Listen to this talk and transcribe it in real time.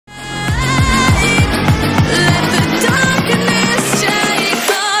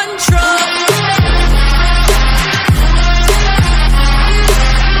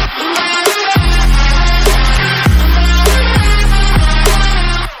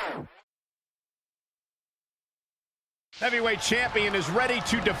Heavyweight champion is ready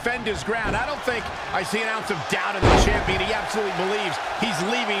to defend his ground. I don't think I see an ounce of doubt in the champion. He absolutely believes he's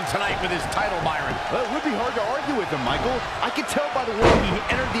leaving tonight with his title, Byron. Well, it would be hard to argue with him, Michael. I could tell by the way he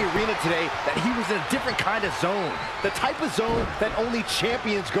entered the arena today that he was in a different kind of zone. The type of zone that only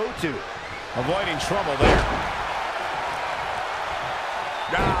champions go to. Avoiding trouble there.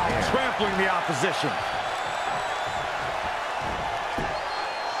 Trampling the opposition.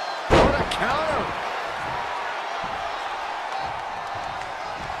 What a counter!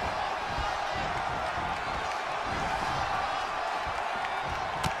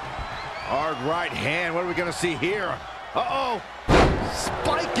 Hard right hand. What are we going to see here? Uh-oh.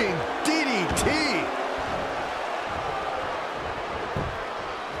 Spiking DDT.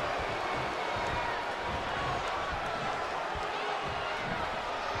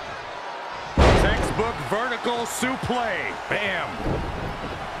 Textbook vertical suplex. Bam.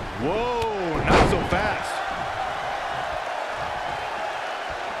 Whoa, not so fast.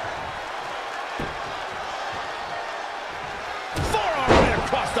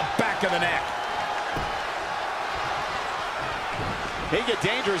 Of the neck. They get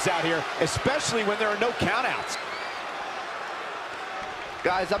dangerous out here, especially when there are no countouts.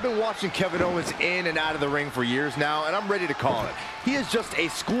 Guys, I've been watching Kevin Owens in and out of the ring for years now, and I'm ready to call it. He is just a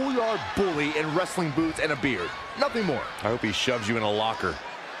schoolyard bully in wrestling boots and a beard. Nothing more. I hope he shoves you in a locker.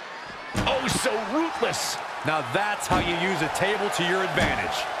 Oh, so ruthless. Now that's how you use a table to your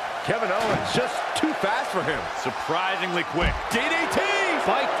advantage. Kevin Owens just too fast for him. Surprisingly quick. DDT!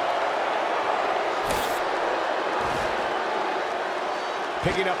 Fight.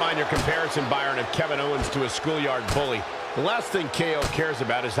 Picking up on your comparison, Byron, of Kevin Owens to a schoolyard bully. The last thing KO cares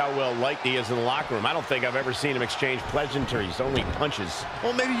about is how well liked he is in the locker room. I don't think I've ever seen him exchange pleasantries, only punches.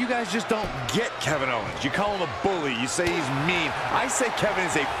 Well, maybe you guys just don't get Kevin Owens. You call him a bully, you say he's mean. I say Kevin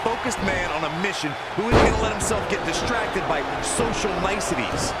is a focused man on a mission who isn't going to let himself get distracted by social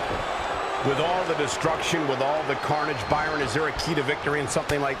niceties. With all the destruction, with all the carnage, Byron, is there a key to victory in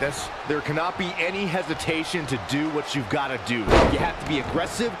something like this? There cannot be any hesitation to do what you've got to do. You have to be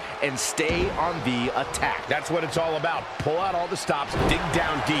aggressive and stay on the attack. That's what it's all about. Pull out all the stops, dig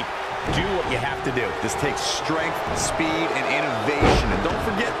down deep. Do what you have to do. This takes strength, speed, and innovation. And don't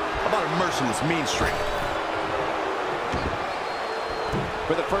forget about a merciless mean streak.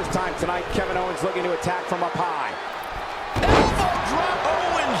 For the first time tonight, Kevin Owens looking to attack from up high.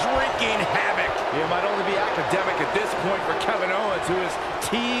 Wreaking havoc. It might only be academic at this point for Kevin Owens, who is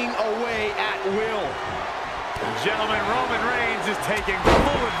teeing away at will. Gentlemen, Roman Reigns is taking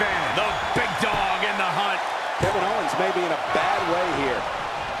full advantage. The big dog in the hunt. Kevin Owens may be in a bad way here.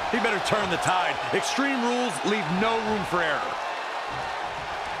 He better turn the tide. Extreme rules leave no room for error.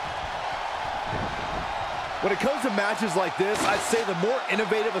 When it comes to matches like this, I'd say the more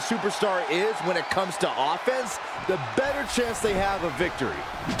innovative a superstar is when it comes to offense, the better chance they have of victory.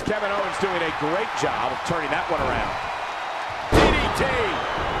 Kevin Owens doing a great job of turning that one around. DDT!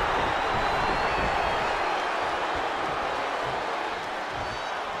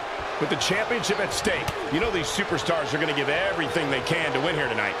 With the championship at stake, you know these superstars are going to give everything they can to win here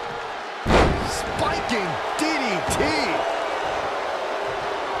tonight. Spiking DDT!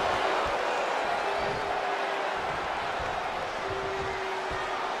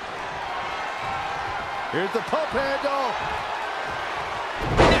 Here's the pump handle.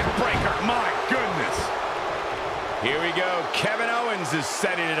 Neck breaker, my goodness. Here we go. Kevin Owens is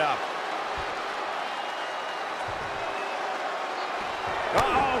setting it up.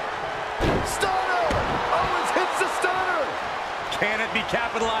 Uh-oh. Stunner! Owens hits the stunner. Can it be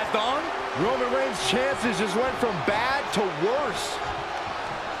capitalized on? Roman Reigns' chances just went from bad to worse.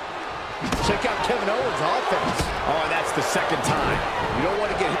 Check out Kevin Owens' offense. Oh, and that's the second time. You don't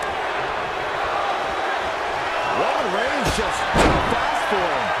want to get hit. Roman Reigns just too fast for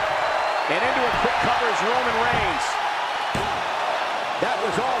him. And into a quick cover is Roman Reigns. That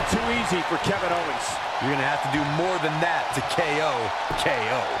was all too easy for Kevin Owens. You're going to have to do more than that to KO.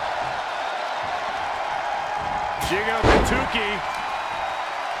 Jigo Kentucky.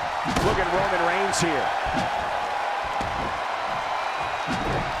 Look at Roman Reigns here.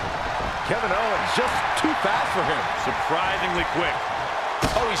 Kevin Owens just too fast for him. Surprisingly quick.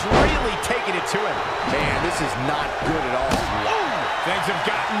 Oh, he's really taking it to him. Man, this is not good at all. Ooh, things have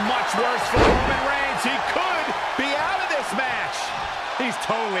gotten much worse for Roman Reigns. He could be out of this match. He's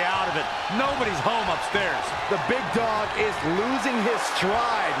totally out of it. Nobody's home upstairs. The big dog is losing his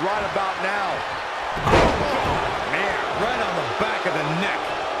stride right about now. Oh, man, right on the back of the neck.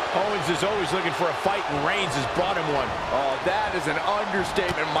 Owens is always looking for a fight, and Reigns has brought him one. Oh, that is an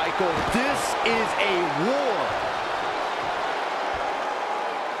understatement, Michael. This is a war.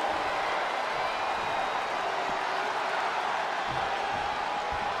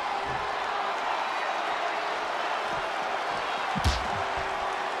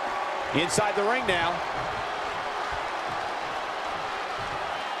 Inside the ring now.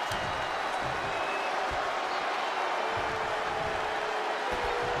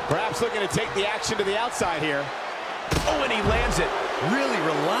 Perhaps looking to take the action to the outside here. Oh, and he lands it. Really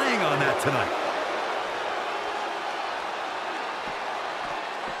relying on that tonight.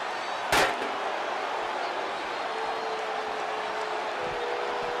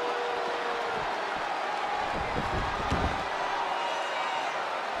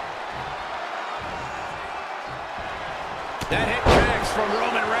 That hit connects from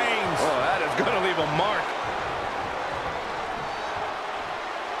Roman Reigns. Oh, that is going to leave a mark.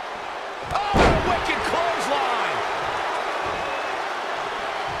 Oh, a wicked clothesline.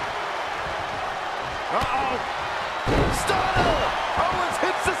 Uh-oh. Stunner! Owens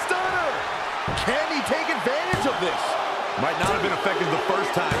hits the stunner. Can he take advantage of this? Might not have been effective the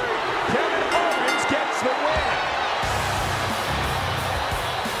first time. Kevin Owens gets the win.